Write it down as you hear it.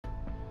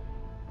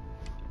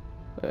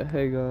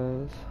Hey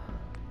guys,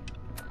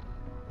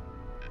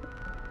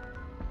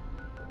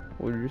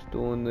 we're just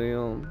doing the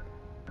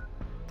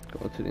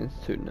going to the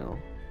institute now.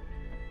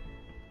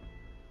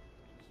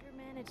 Sure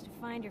managed to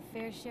find your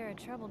fair share of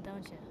trouble,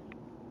 don't you?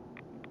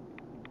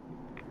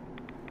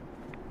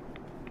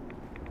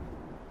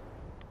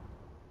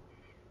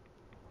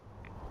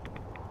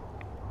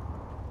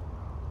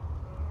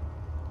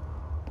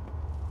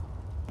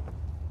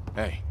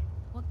 Hey.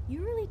 Well,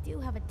 you really do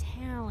have a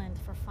talent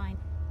for finding.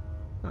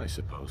 I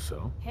suppose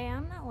so. Hey,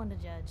 I'm not one to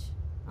judge.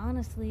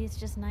 Honestly, it's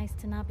just nice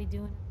to not be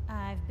doing.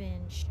 I've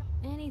been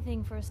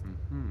anything for.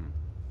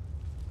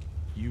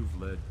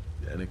 You've led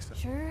an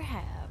Sure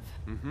have.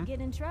 Get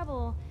in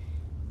trouble.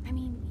 I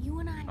mean, you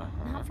and I,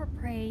 not for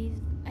praise.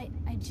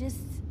 I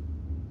just.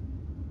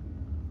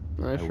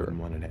 Not I sure. wouldn't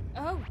want it.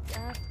 Oh,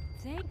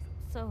 thanks.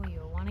 So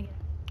you want to get.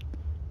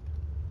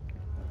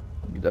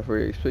 Get that for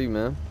your XP,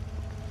 man.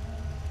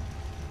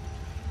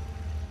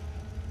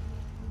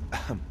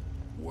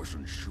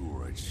 Wasn't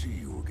sure I'd see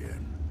you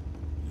again.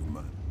 You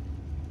might.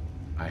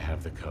 I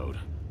have the code.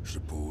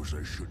 Suppose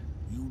I should.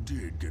 You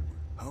did get.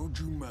 How'd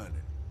you manage?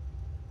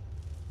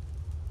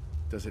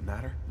 Does it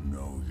matter?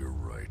 No, you're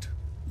right.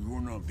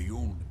 You're not the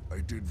only. I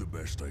did the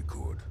best I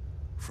could.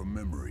 From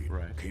memory,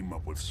 Right. Came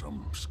up with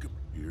some skip.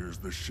 Here's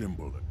the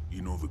symbol.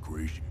 You know the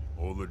crazy.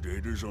 All the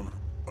data's on.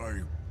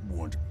 I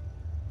want.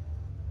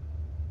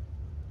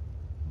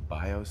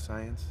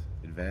 Bioscience?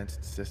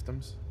 Advanced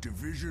systems?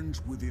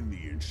 Divisions within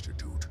the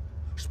Institute.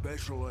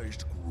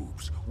 Specialized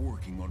groups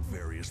working on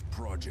various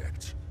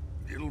projects.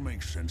 It'll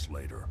make sense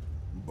later.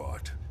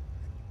 But,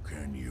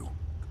 can you?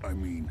 I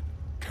mean,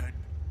 can...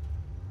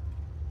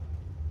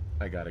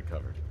 I got it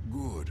covered.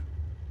 Good.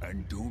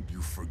 And don't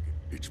you forget,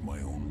 it's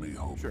my only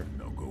hope. Sure.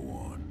 Now go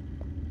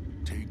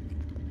on. Take...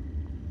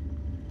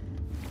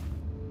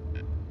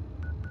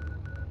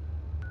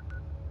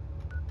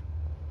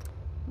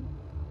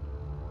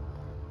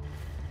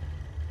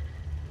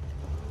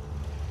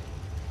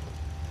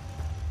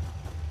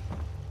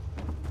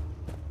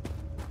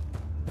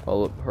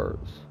 All it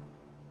hurts.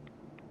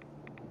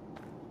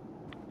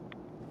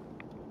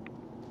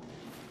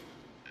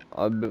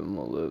 I bit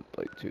my lip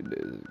like 2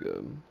 days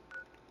ago.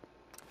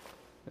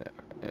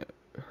 Yeah, it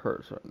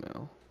hurts right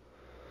now.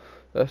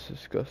 That's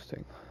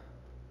disgusting.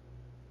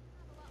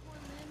 A lot more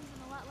limbs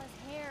and a lot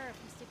less hair if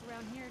you stick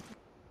around here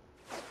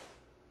too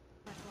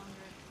much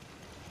longer.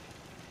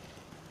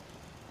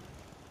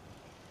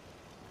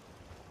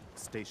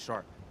 Stay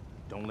sharp.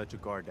 Don't let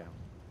your guard down.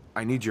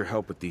 I need your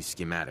help with these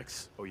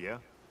schematics. Oh yeah?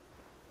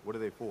 What are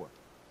they for?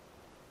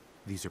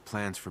 These are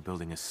plans for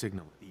building a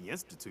signal. The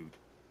Institute?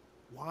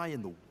 Why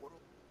in the world?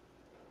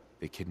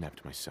 They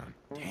kidnapped my son.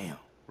 Damn.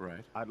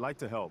 Right. I'd like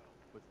to help,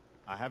 but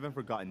I haven't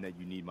forgotten that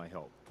you need my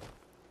help.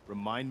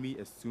 Remind me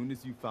as soon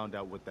as you found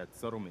out what that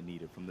settlement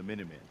needed from the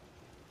Minutemen.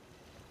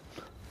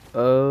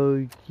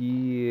 Oh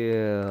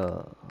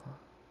yeah.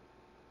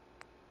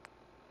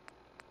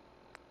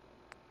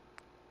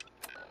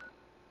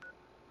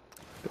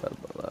 Forgot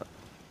about that.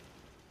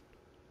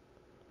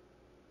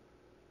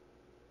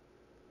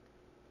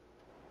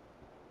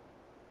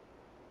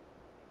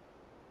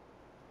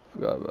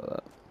 Forgot about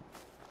that.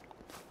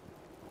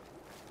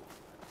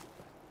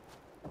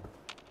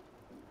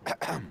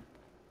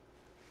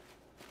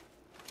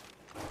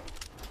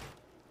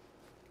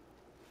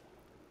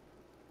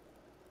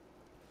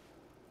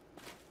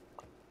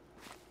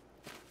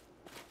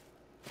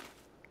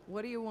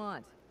 What do you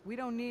want? We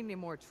don't need any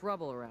more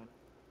trouble around.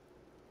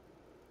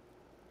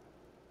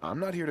 I'm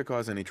not here to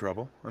cause any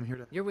trouble. I'm here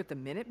to... You're with the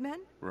Minutemen?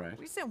 Right.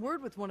 We sent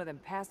word with one of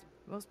them past.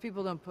 Most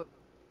people don't put...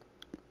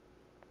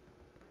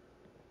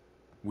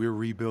 We're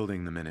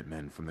rebuilding the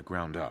Minutemen from the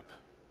ground up.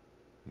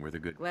 We're the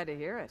good... Glad to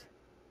hear it.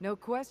 No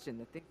question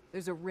that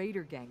there's a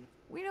raider gang.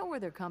 We know where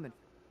they're coming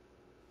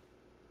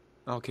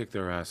from. I'll kick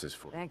their asses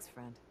for... Thanks,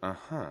 friend.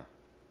 Uh-huh.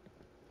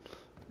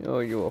 Oh,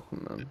 you're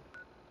welcome, man.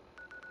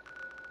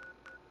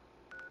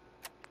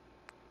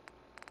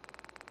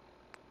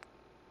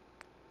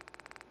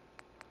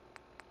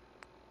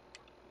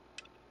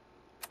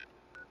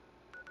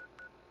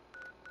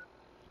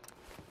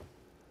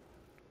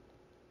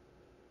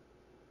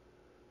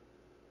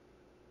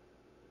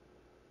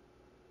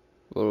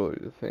 Literally,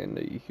 the fan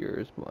that you hear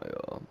is my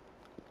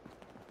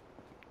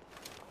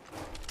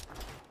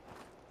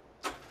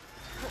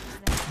What was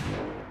that?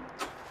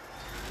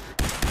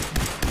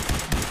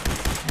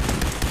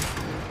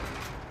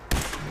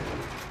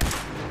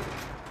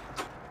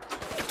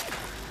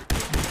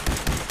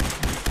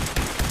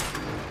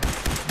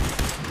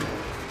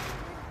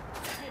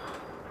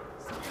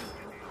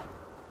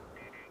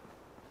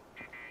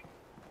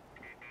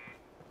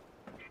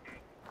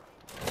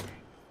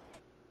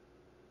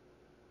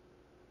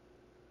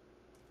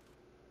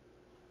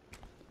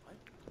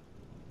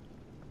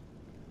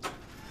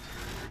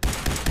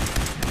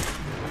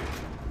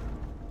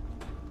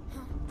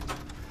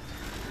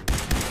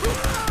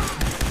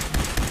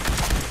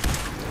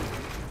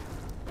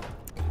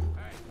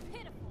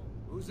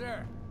 Who's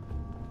there?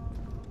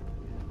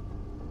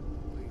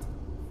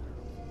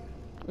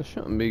 It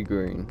shouldn't be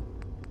green.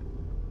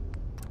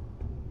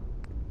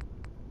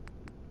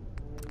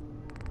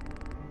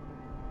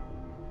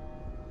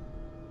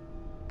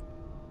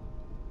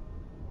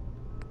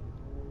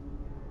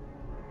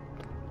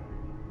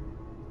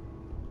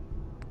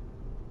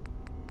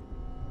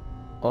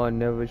 Oh, I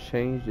never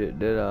changed it,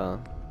 did I?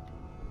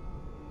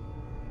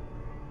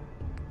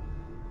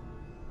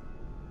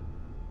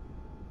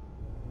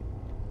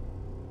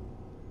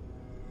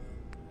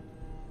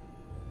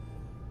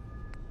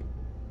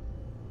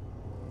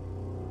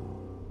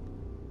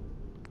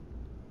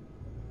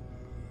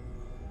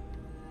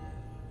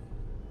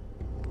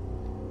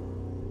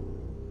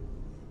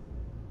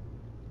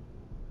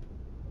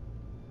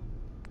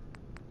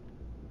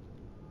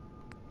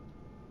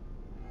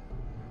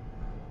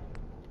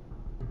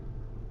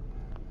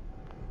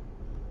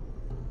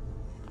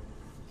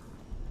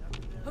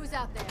 Who's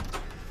out there?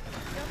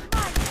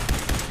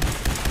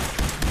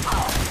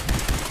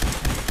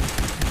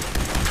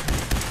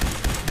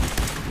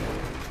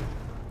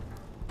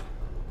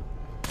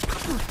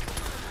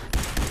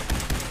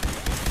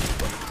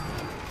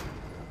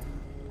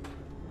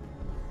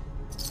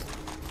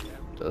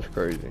 That's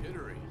crazy. Okay,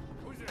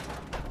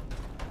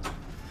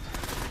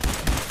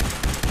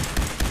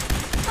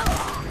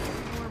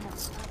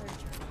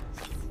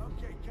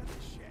 cut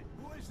the shit.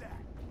 Who is that?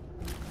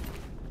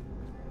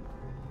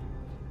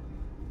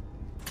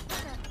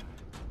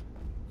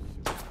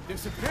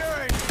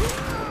 Disappearing!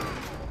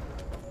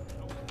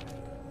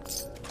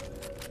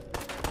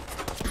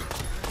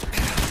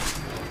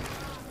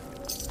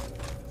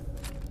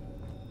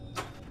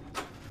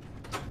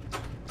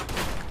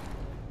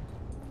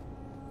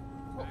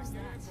 What was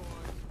that?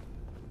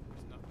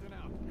 Nothing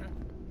out there.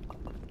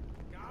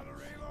 Gotta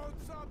reload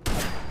something.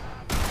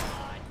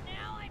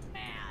 Now I'm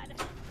mad.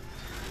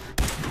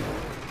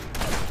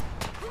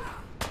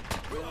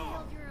 You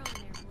hold your own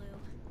there, Blue.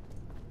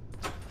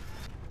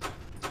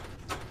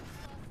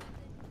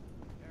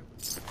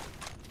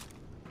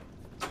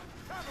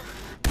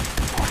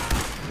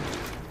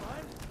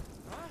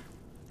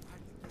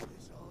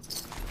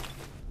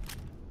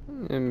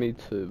 And me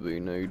too, but you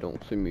know you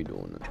don't see me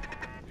doing it.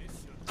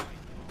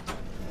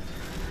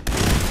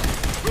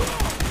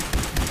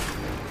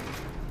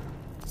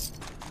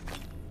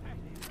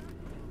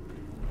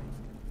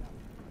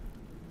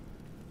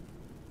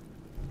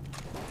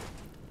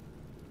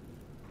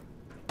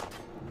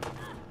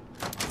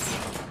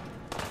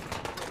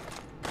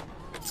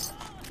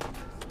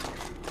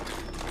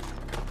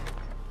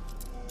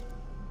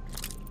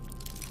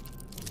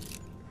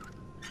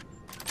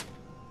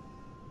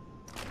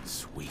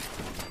 Sweet.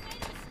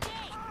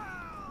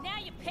 Now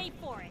you pay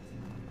for it.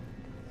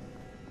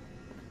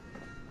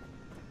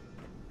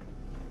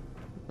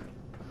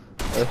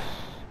 That's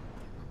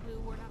Blue,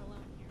 we're not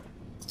alone here.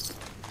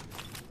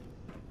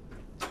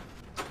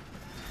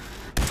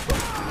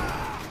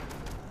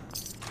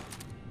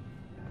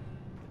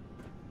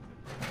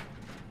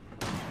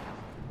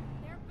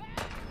 They're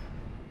back.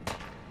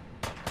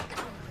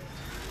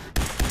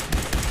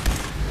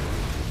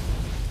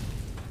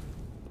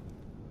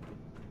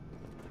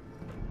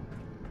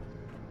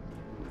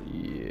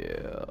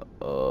 yeah.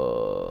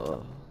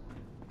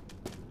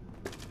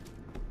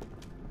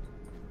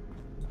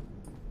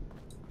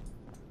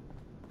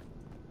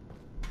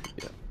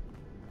 Yeah.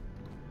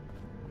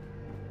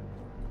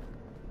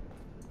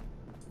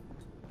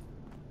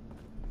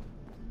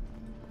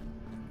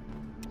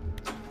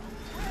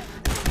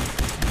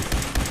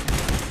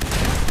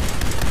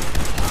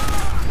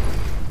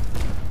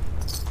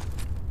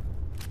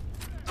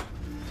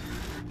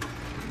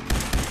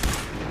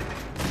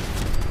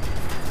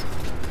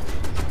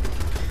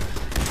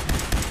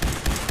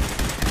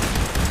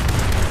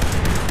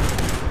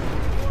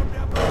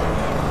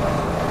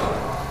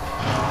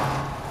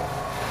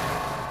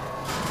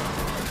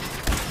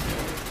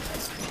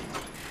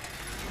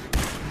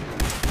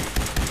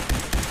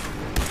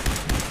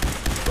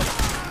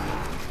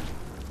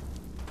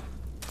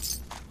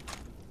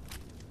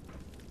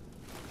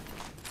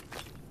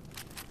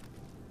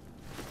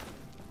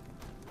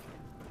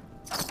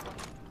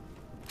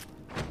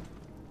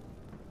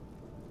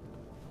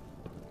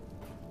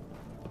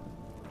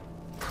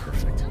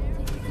 Perfect.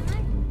 Take your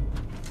time.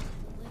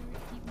 Literally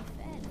keep me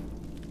fed.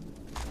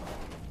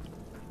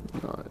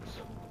 Nice.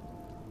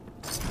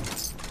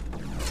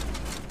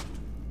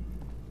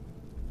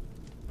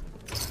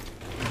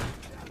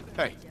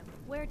 Hey,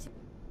 Where to?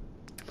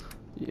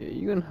 Yeah,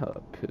 you can have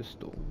a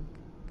pistol.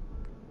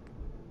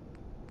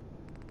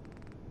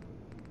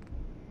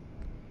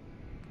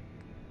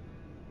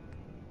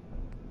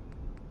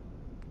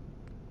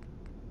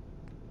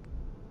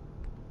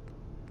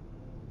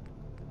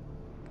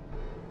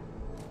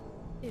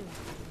 Ew.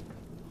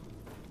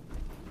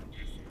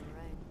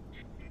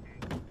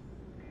 Right.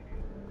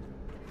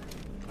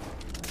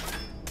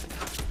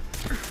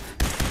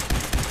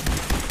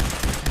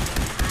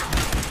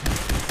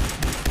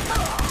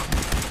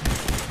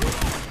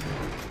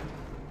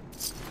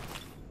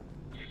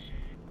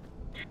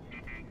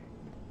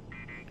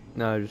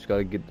 Now I just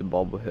gotta get the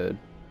bobblehead.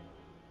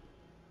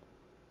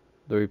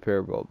 The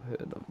repair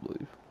bobblehead, I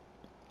believe.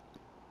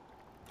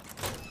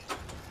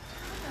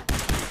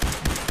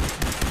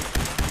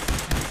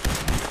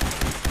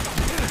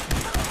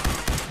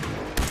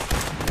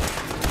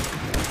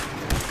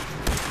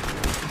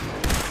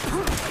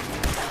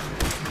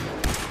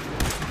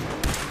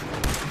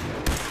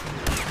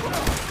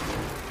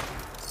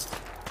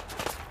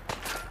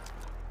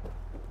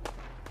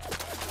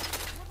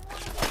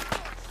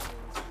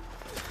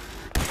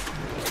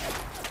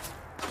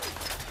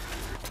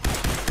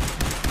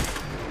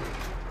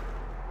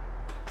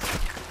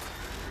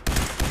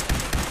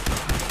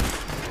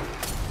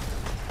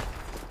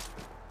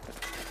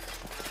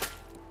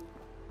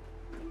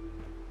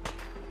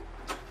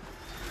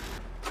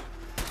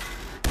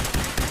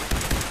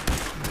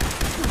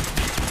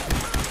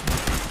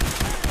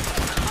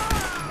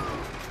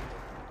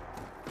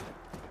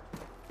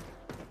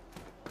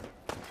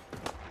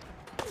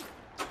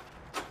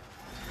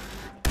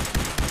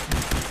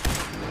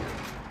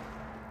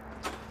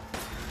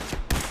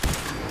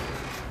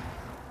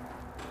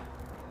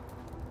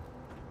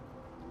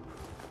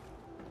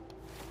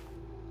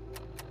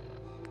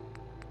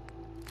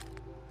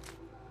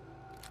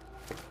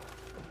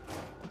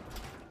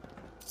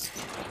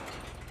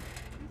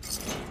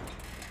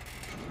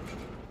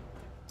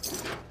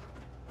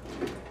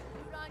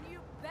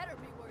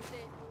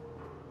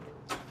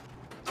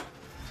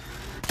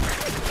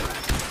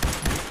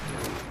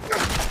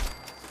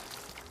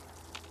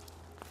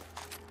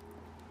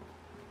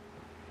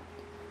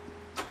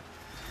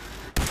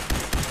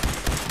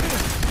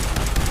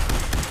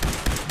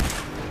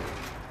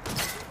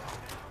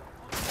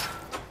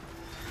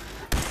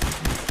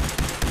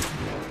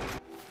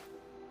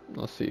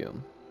 see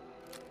him.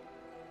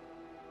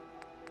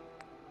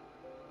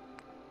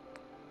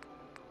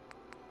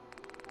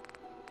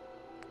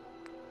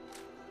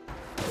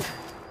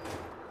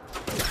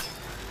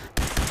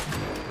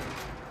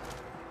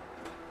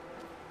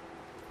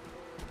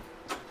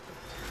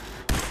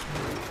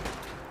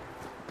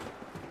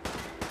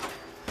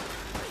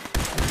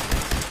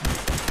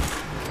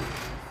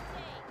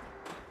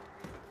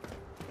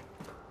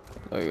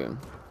 Again.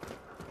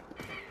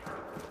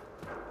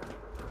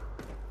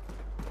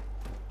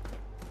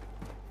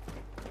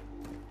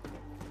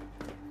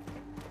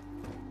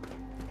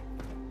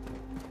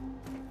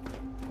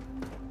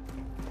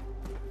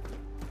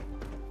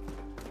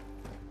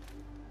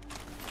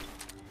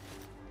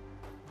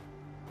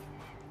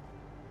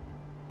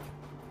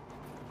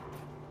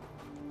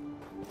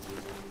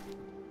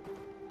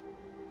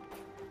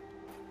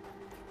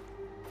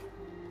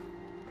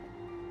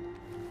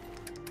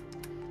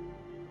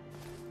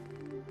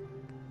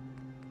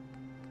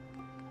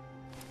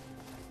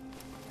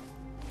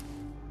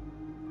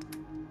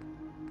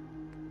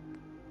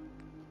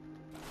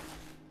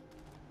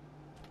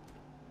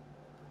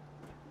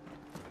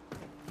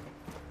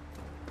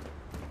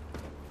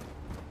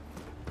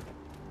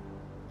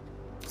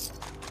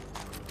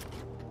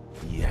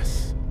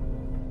 Yes.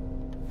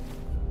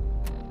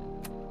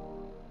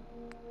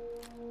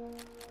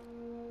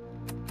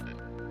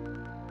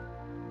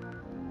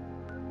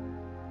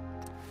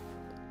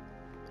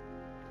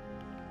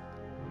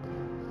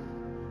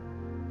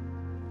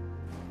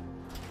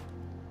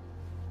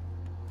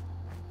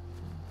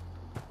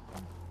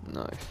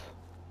 Nice.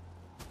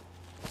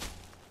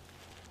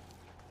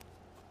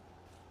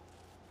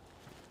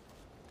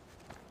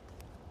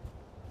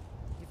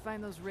 You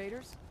find those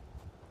raiders?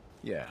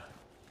 Yeah,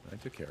 I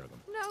took care of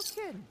them. No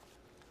kidding.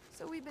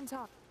 So we've been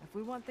talking. If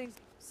we want things,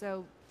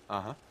 so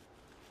Uh-huh.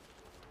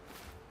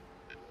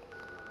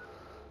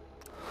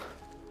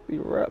 Be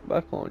right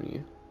back on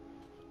you.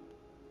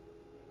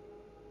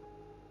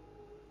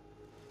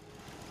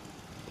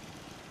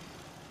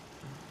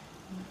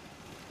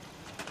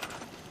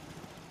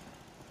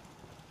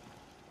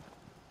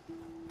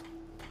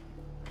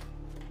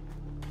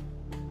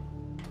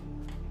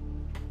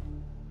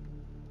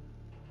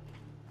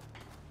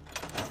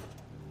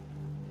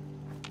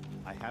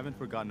 I haven't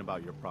forgotten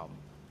about your problem,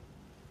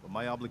 but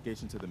my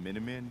obligation to the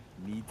Minutemen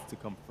needs to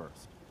come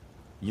first.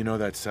 You know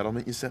that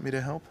settlement you sent me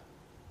to help?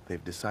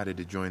 They've decided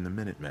to join the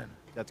Minutemen.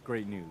 That's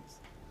great news.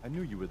 I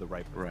knew you were the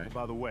right person. Right.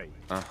 By the way,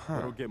 Uh-huh.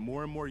 it'll get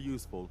more and more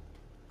useful.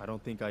 I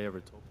don't think I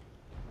ever told.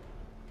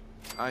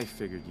 I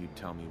figured you'd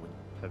tell me when...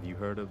 Have you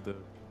heard of the...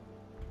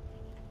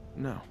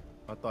 No.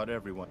 I thought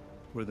everyone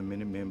were the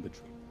Minutemen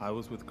betrayed. I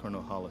was with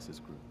Colonel Hollis's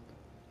group.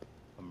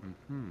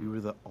 We were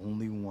the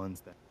only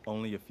ones that...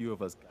 Only a few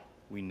of us got.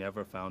 We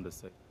never found a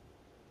safe.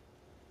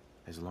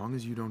 As long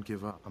as you don't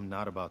give up. I'm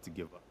not about to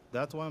give up.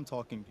 That's why I'm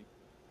talking to you.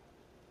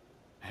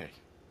 Hey.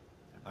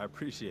 I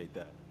appreciate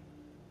that.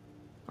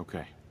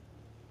 Okay.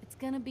 It's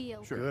gonna be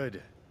okay.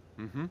 Good.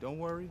 Mm-hmm. Don't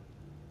worry.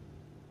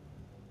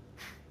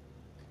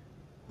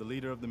 The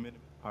leader of the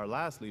Minutemen, our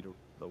last leader,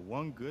 the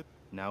one good,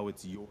 now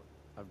it's yours.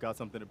 I've got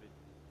something to be.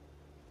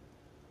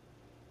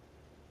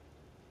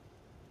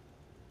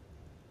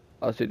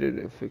 I see they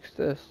didn't fix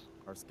this.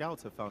 Our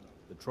scouts have found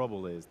the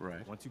trouble is,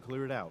 Right. once you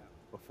clear it out,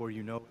 before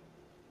you know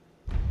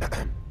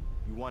it,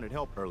 you wanted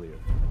help earlier.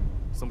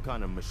 Some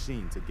kind of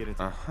machine to get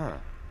into Uh-huh.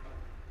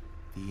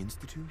 The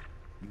Institute?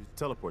 use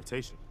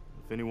teleportation.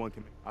 If anyone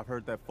can, I've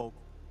heard that folk.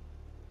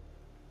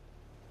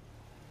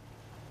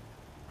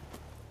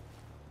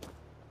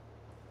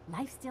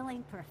 Life still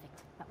ain't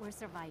perfect, but we're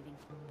surviving.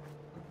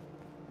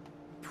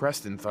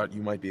 Preston thought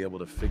you might be able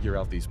to figure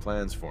out these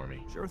plans for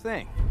me. Sure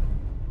thing.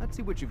 Let's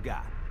see what you've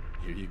got.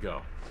 Here you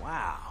go.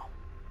 Wow.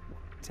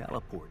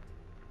 Teleport.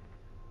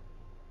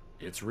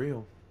 It's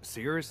real.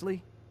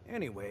 Seriously?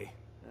 Anyway,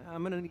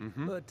 I'm gonna need...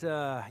 But,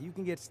 you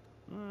can get...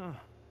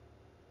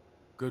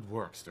 Good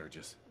work,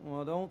 Sturgis.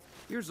 well, don't...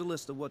 Here's a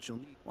list of what you'll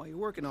need while you're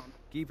working on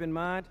it. Keep in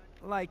mind,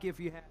 like if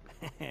you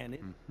have... and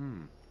it...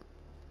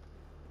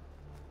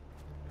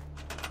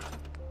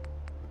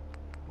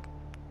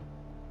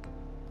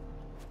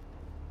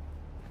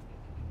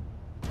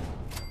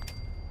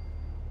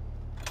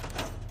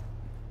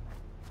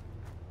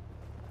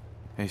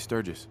 Hey,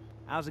 Sturgis.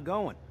 How's it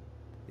going?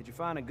 Did you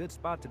find a good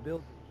spot to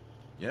build?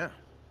 Yeah.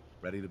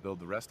 Ready to build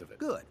the rest of it.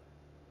 Good.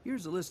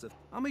 Here's a list of...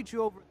 I'll meet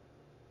you over...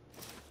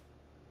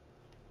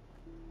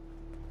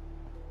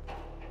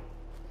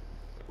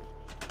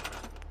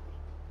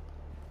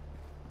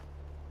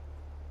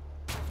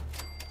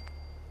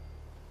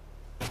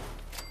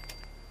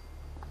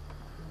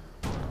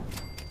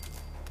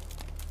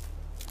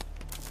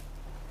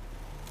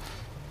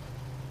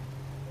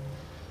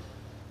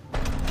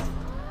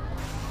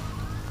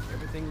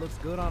 Everything looks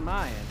good on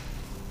my end.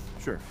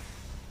 Sure.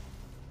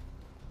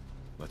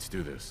 Let's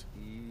do this.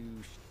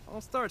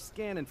 I'll start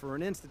scanning for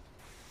an instant.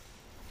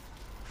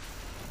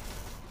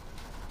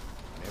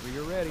 Whenever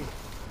you're ready.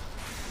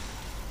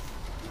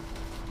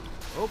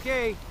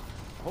 Okay,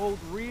 hold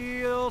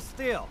real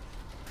still.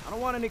 I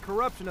don't want any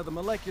corruption of the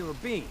molecular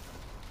beam.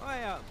 Oh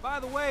yeah, by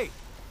the way,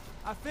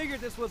 I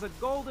figured this was a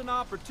golden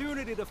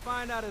opportunity to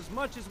find out as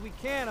much as we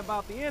can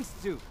about the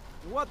Institute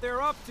and what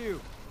they're up to.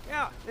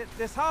 Yeah,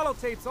 this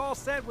holotape's all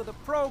set with a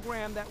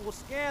program that will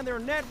scan their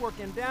network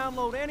and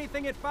download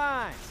anything it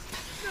finds.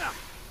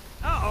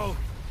 Uh-oh.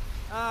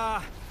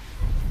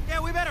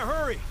 Yeah, we better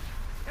hurry.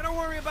 And don't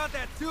worry about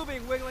that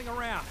tubing wiggling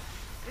around.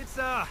 It's,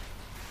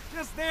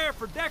 just there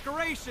for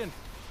decoration.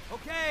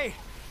 Okay.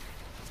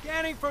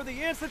 Scanning for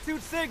the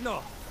Institute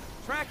signal.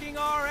 Tracking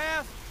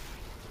RF.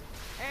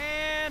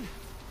 And...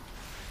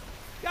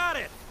 got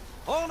it.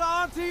 Hold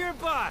on to your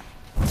butt.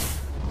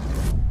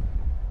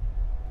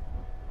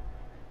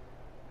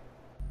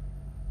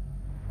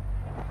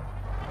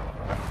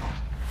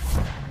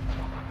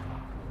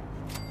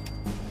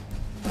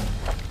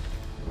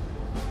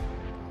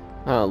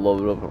 I haven't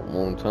loaded up in a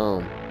long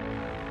time.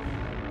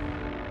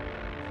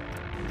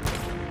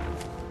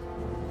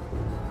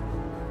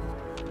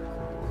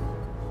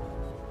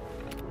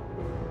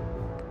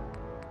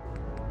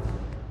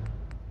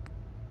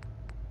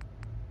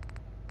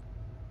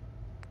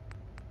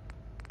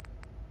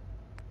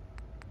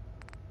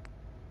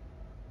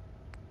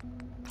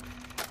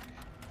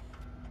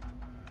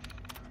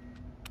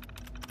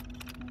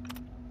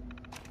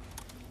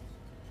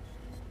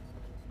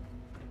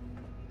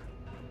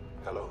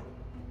 Hello.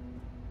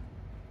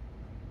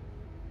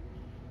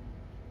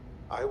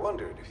 I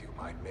wondered if you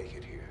might make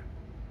it here.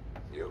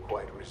 You're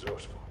quite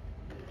resourceful.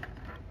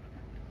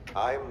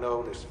 I'm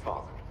known as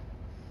Father.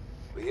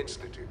 The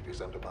Institute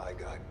is under my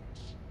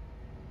guidance.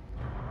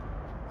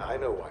 I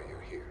know why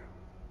you're here.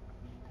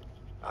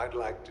 I'd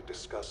like to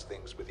discuss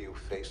things with you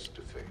face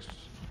to face.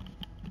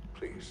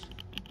 Please,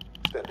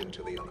 step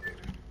into the elevator.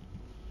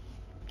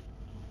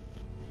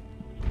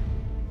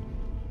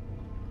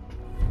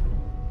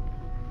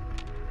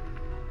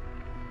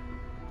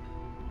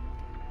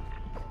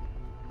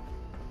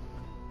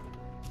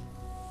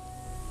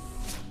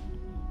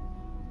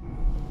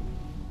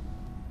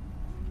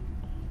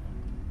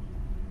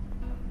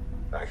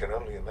 I can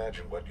only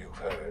imagine what you've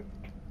heard,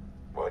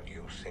 what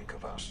you think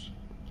of us.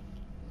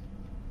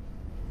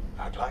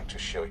 I'd like to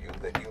show you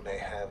that you may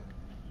have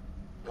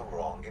the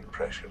wrong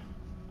impression.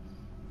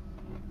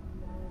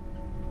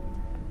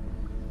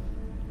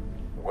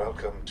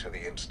 Welcome to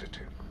the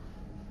Institute.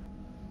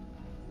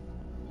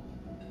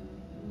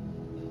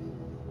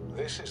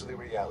 This is the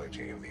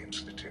reality of the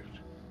Institute.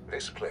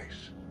 This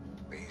place,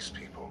 these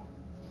people,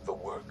 the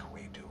work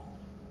we do.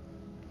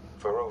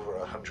 For over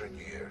 100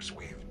 years,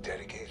 we've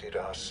dedicated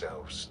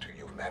ourselves to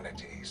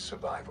humanity's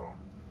survival.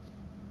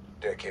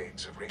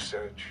 Decades of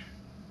research,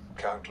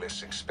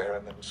 countless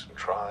experiments and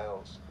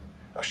trials,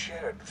 a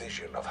shared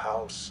vision of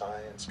how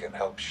science can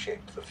help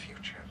shape the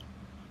future.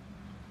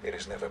 It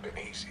has never been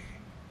easy,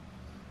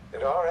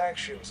 and our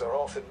actions are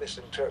often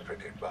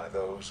misinterpreted by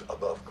those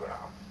above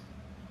ground.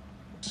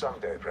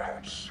 Someday,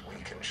 perhaps,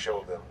 we can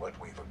show them what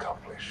we've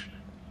accomplished.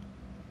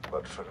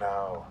 But for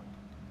now,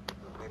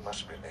 we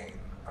must remain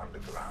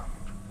underground.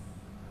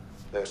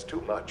 There's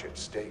too much at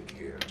stake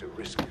here to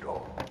risk it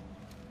all.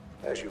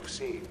 As you've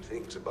seen,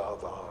 things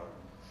above are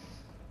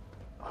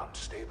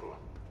unstable.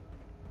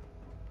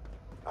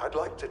 I'd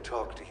like to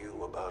talk to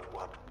you about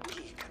what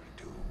we can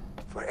do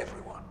for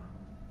everyone.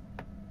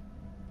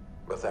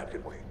 But that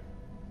can wait.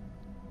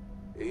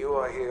 You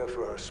are here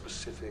for a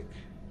specific,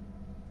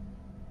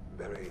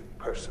 very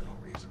personal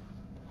reason.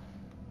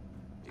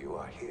 You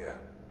are here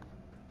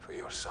for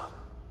your son.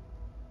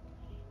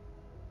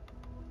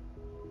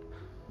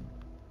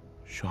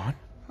 Shaun?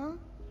 Huh?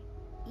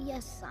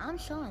 Yes, I'm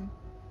Shaun.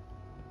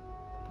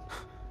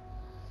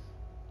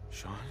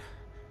 Shaun?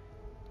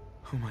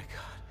 Oh my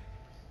god.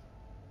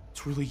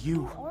 It's really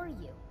you. Who are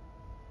you?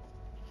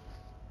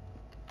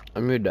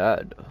 I'm your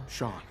dad.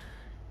 Shaun.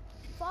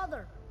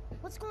 Father,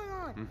 what's going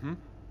on? Mm-hmm.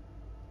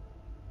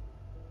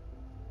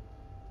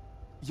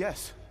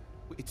 Yes,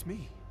 it's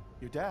me,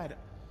 your dad.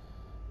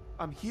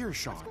 I'm here,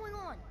 Shaun. What's going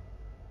on?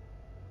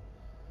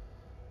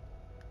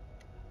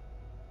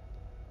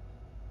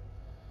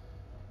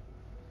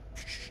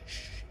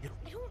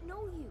 I don't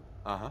know you.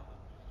 Uh-huh.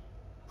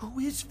 Who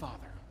is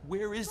Father?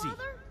 Where is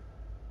Father?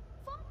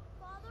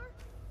 Father?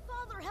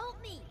 Father,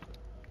 help me!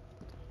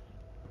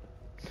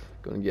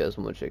 Gonna get as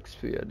much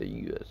XP out of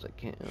you as I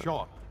can.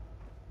 Shaun.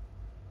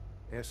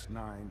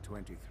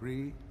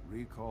 S923,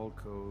 recall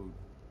code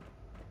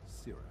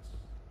Cirrus.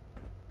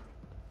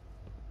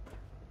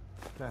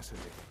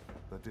 Fascinating,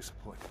 but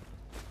disappointing.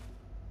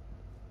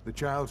 The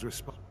child's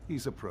response.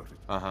 He's a prototype.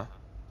 Uh-huh.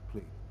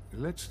 Please,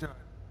 let's start.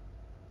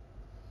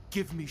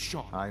 Give me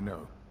Shaun. I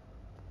know.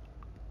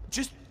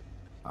 Just...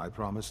 I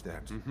promise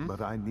that, but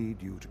I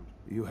need you to.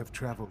 You have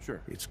traveled.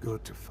 Sure. It's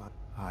good to find.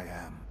 I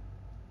am.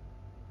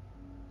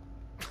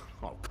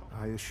 Oh, come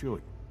on. I assure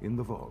you, in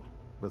the vault.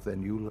 But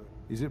then you learn.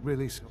 Is it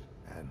really so?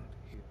 And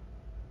here.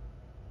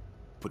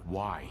 But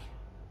why?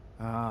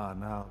 Ah,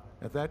 now,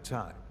 at that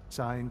time,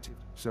 scientific.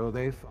 So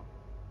they found.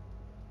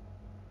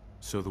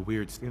 So the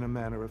weird... In a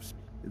manner of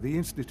the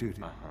Institute,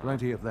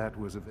 plenty of that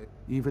was available,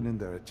 even in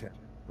their attempt.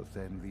 But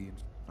then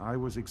I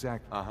was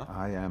exact.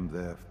 I am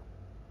there.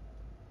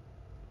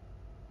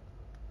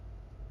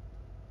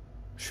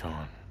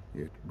 Shaun,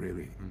 It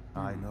really...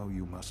 I know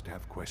you must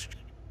have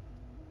questions.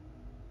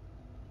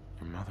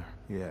 your mother.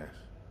 Yes.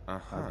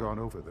 I've gone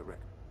over the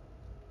record.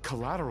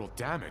 Collateral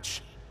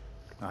damage?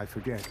 I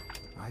forget.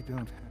 I don't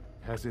have...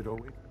 Has it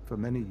always... For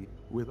many years.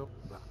 With...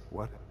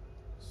 What?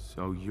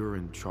 So you're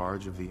in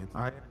charge of the...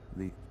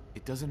 The...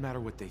 It doesn't matter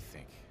what they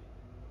think.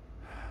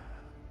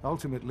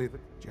 Ultimately,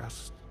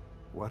 just...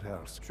 What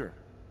else? Sure.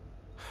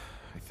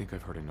 I think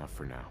I've heard enough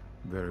for now.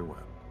 Very well.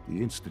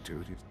 The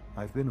Institute is...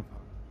 I've been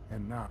upon.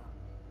 And now...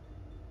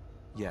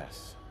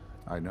 Yes.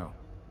 I know.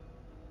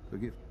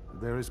 Forgive.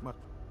 There is much...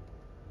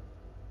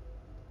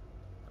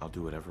 I'll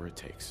do whatever it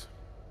takes.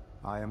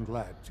 I am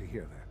glad to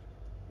hear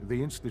that.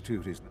 The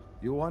Institute is...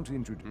 You want to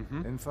introduce...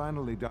 And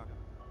finally, Doc...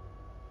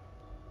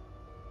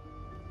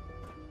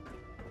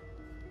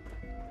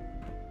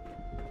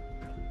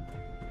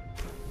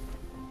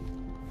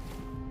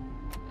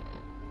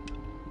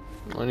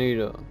 I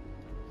need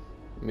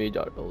me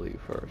Doc to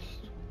leave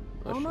first.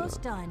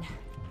 Almost done.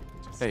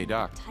 Just Hey,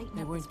 Doc. tighten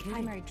They up weren't this kidding.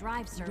 primary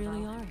drive You servo.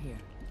 really are here.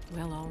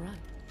 Well, all right.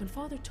 When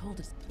Father told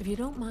us, if you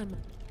don't mind,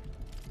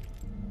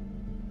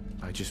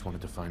 I just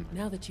wanted to find...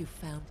 now that you've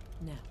found,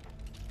 now,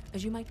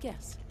 as you might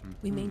guess,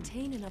 we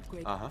maintain and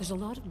upgrade. There's a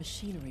lot of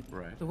machinery.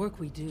 Right. The work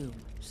we do.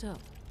 So,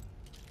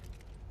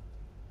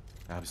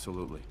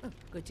 Absolutely. oh,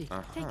 good to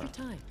take your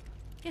time.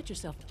 Get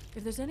yourself.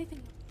 If there's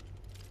anything,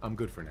 I'm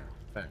good for now.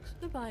 Thanks.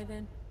 goodbye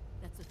then.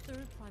 That's the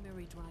third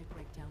primary drive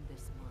breakdown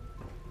this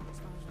month. As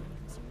far as I'm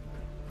concerned,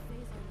 the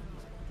phase out on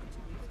this one.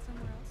 Should we get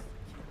somewhere else?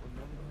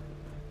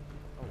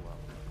 Oh well,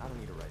 I don't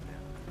need it right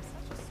now.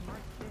 Such a smart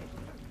kid.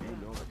 You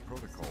know the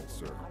protocol,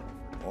 sir.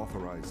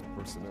 Authorized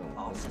personnel.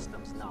 All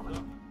systems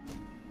nominal.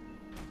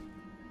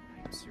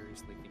 I'm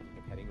seriously thinking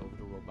of heading over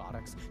to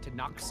robotics to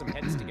knock some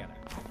heads together.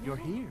 You're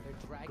here.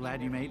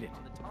 Glad you made it.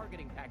 On the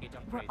targeting package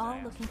We're upgrades all I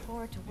asked looking for.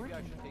 forward to Maybe I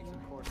working should with take you.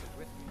 some courses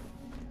with me.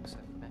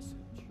 Send a message.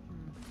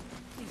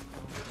 Please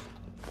don't.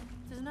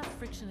 There's enough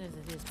friction as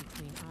it is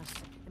between us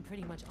and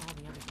pretty much all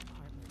the other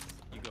departments.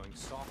 You going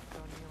soft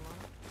on me,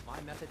 Alana?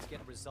 My methods get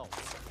results.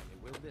 They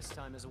will this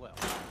time as well.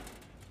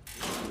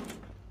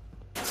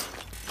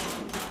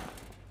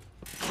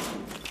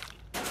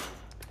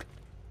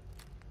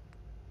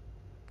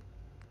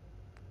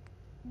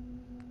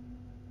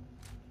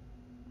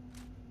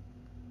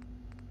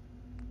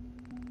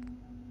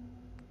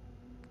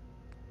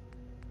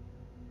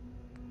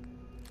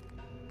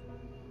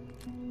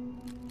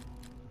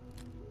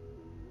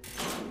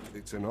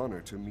 It's an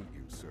honor to meet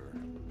you, sir.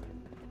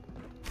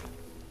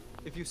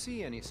 If you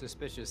see any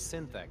suspicious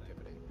synth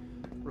activity,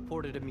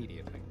 report it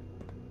immediately.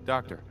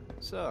 Doctor.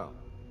 So,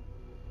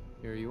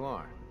 here you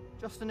are.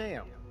 Just an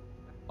AO.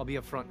 I'll be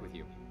upfront with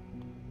you.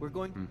 We're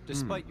going,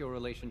 despite your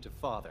relation to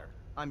Father,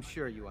 I'm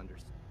sure you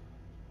understand.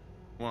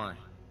 Why?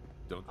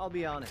 Don't... I'll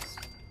be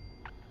honest.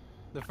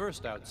 The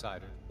first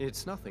outsider,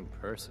 it's nothing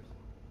personal.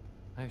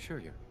 I assure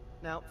you.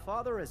 Now,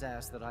 Father has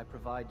asked that I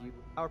provide you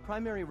our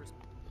primary...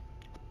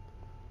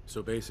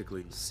 So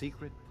basically...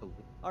 Secret police.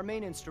 Our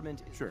main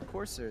instrument is the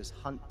coursers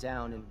hunt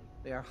down and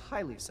they are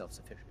highly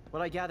self-sufficient.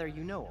 But I gather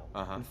you know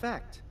all. In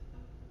fact...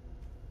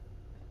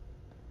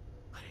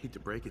 I hate to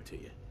break it to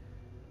you,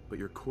 but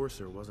your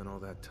courser wasn't all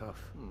that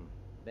tough.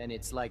 Then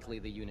it's likely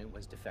the unit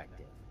was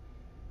defective.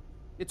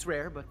 It's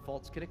rare, but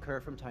faults can occur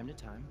from time to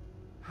time.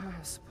 I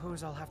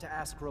suppose I'll have to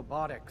ask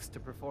robotics to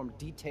perform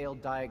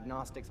detailed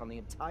diagnostics on the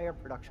entire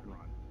production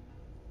run.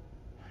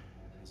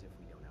 As if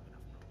we don't have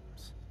enough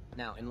problems.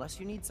 Now, unless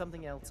you need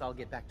something else, I'll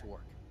get back to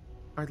work.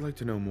 I'd like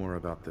to know more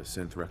about the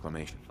synth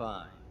reclamation.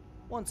 Fine.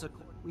 Once a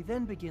quarter, we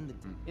then begin the...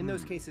 In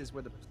those cases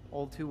where the...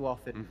 all too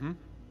often...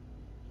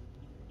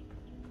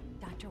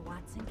 Dr.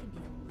 Watson can be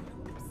a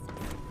little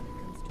obsessive when it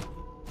comes to...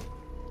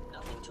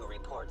 Nothing to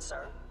report,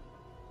 sir.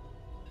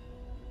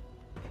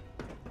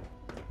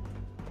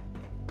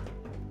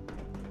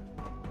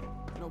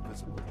 No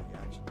visible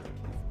reaction.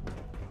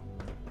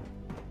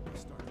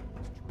 Starting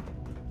this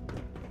trial.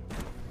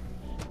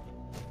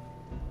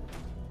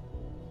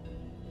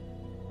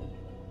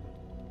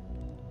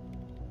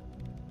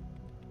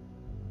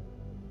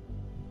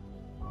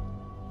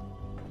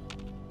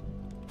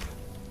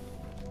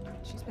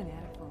 She's been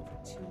at it for over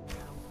 2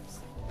 hours.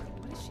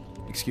 What is she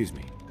even... Excuse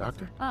me,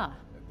 doctor? Ah,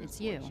 it's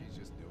you.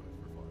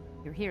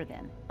 You're here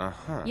then.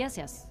 Yes,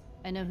 yes.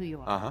 I know who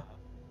you are.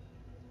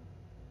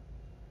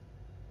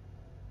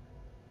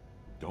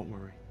 Don't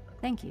worry.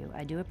 Thank you.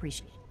 I do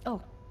appreciate.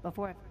 Oh,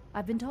 before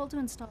I've been told to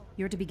install.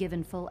 You're to be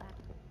given full.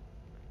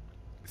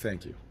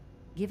 Thank you.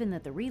 Given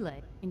that the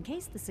relay, in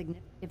case the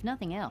if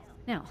nothing else.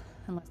 Now,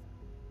 unless.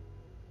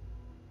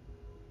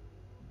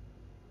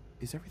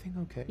 Is everything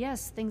okay?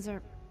 Yes, things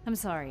are. I'm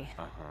sorry.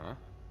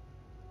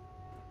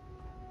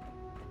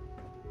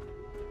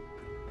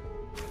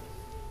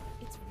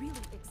 It's really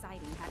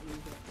exciting having you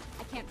here.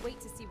 I can't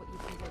wait to see what you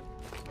can do.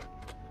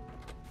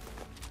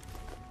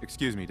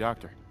 Excuse me,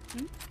 doctor.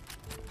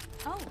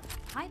 Oh,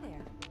 hi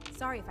there.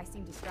 Sorry if I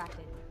seem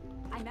distracted.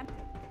 I meant...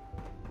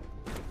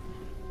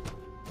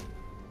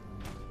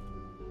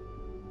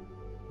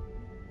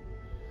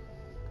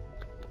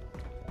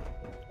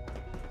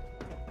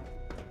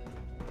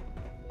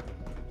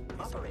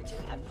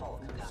 operating at full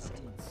capacity.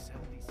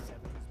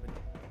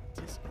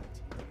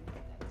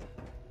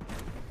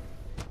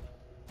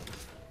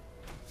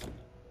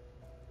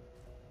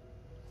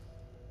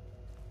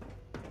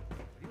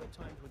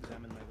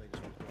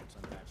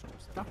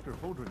 Dr.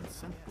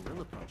 Holdren's synth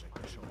gorilla project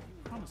has shown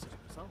promising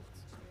results.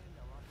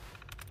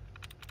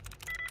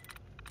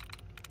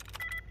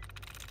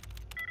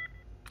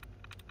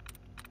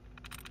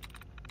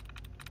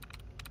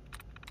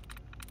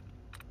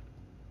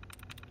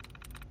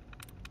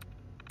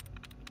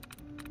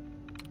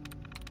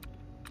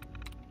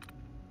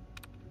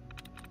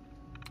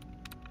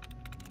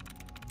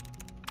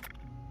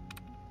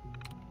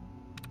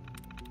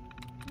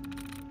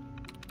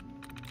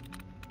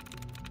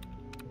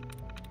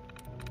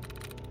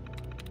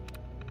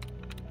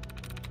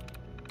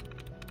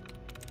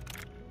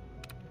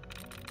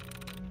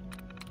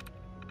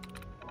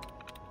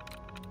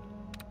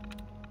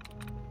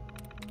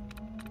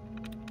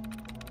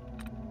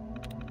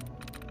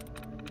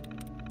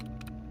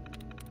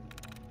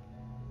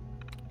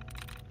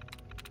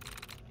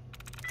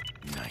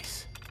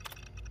 Nice.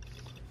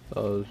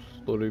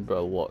 Story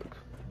about luck.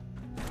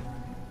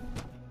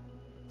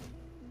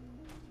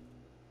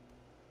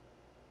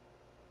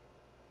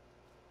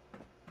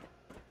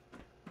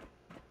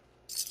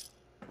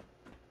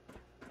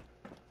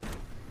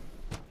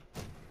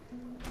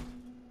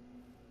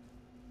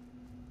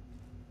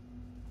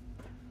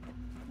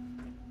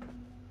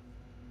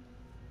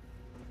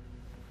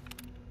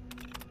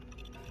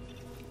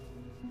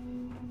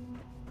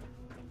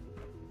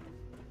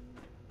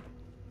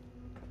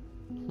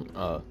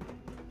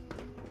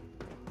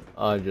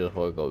 I just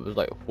woke up. It was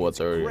like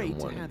 4:30 in the Great to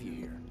morning. have you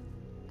here.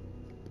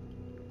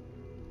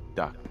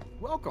 Doc.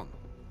 Welcome.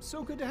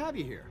 So good to have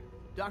you here.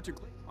 Dr.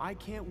 I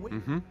can't wait.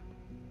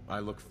 I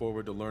look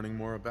forward to learning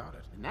more about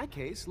it. In that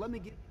case, let me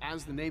get,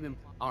 as the name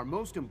our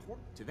most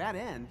important. To that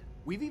end,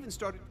 we've even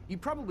started, you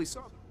probably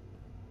saw.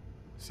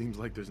 Seems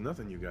like there's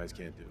nothing you guys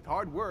can't do.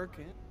 Hard work,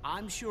 and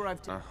I'm sure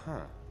I've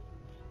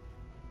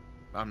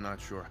I'm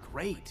not sure.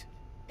 Great.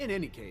 In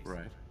any case.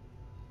 Right.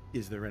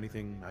 Is there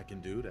anything I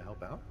can do to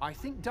help out? I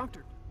think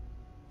Dr.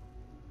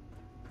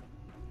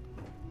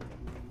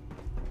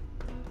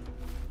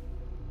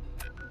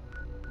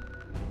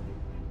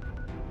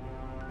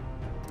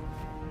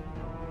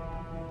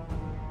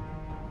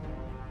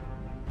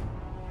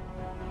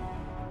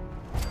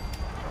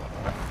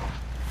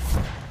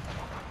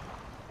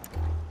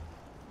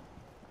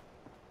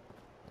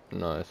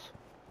 Nice.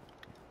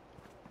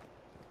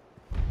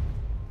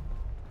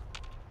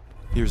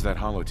 Here's that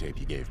holotape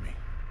you gave me,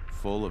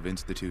 full of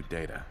Institute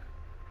data.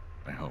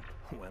 I hope.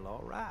 Well,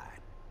 all right.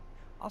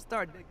 I'll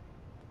start digging.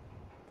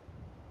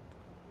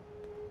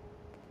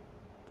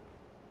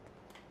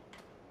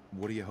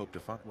 What do you hope to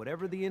find?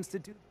 Whatever the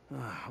Institute.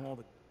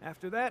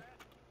 After that.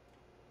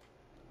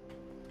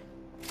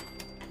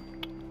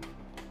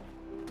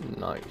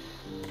 Nice.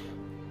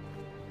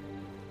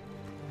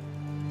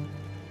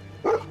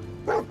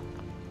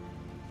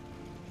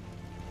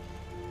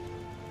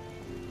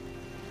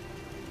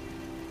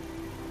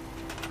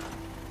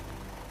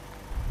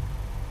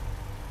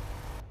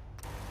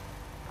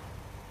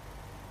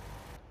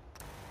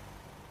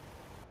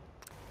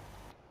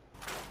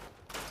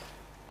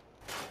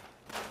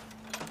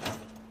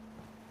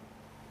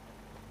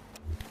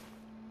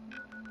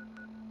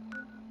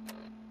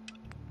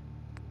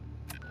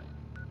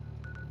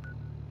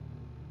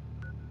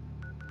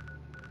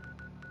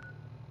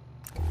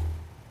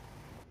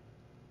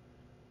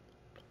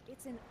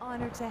 It's an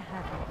honor to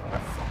have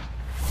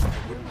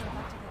you.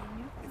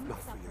 If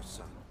not for your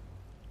son.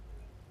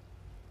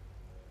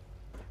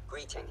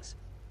 Greetings.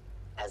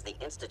 As the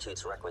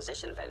Institute's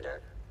requisition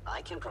vendor,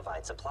 I can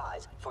provide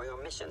supplies for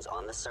your missions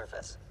on the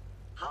surface.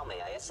 How may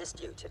I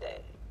assist you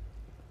today?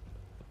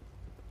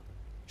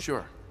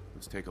 Sure.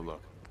 Let's take a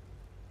look.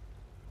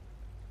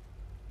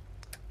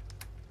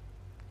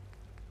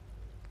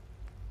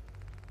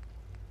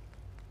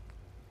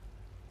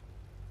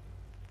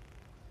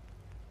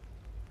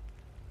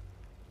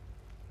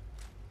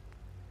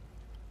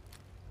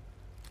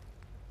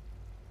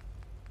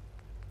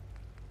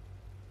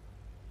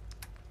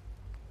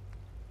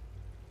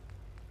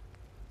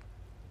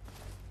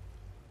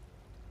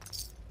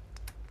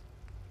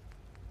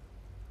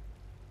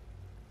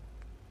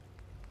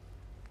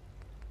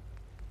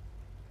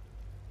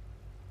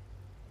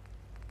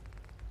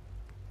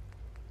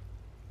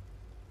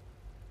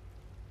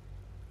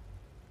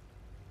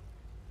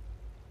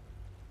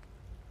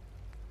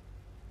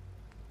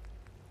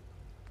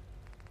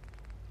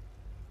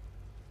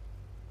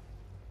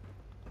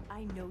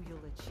 I know you'll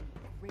achieve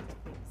great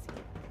things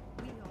here.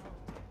 We all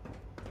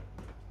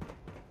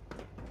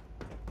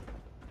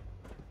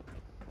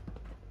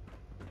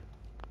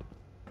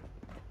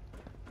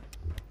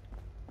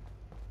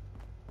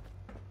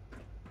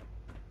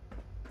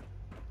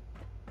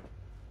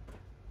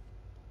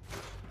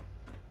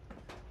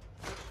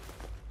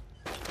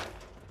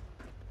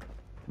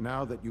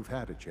Now that you've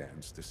had a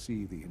chance to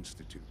see the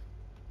Institute.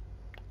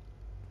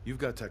 You've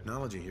got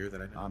technology here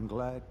that I know. I'm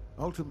glad.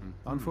 Ultimately,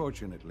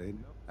 unfortunately,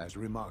 as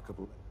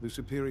remarkable, the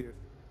superior...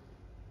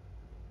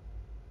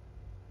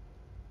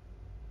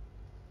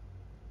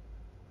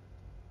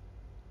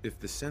 If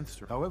the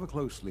synths are... However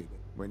closely,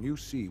 when you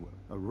see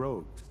a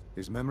rogue,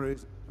 his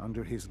memories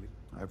under his lead,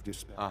 I've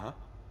dispelled. Uh-huh.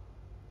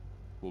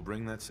 We'll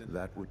bring that synth.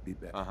 That would be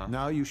better. Uh-huh.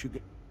 Now you should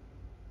get...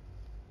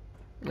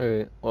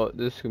 Alright, well,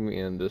 this can be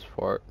in this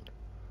part.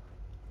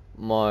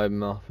 My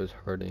mouth is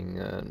hurting,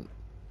 and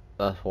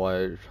that's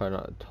why I try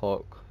not to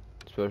talk,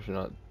 especially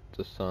not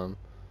this time.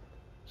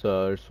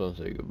 So I just want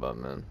to say goodbye,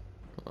 man.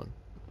 Come on.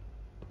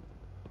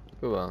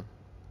 Goodbye.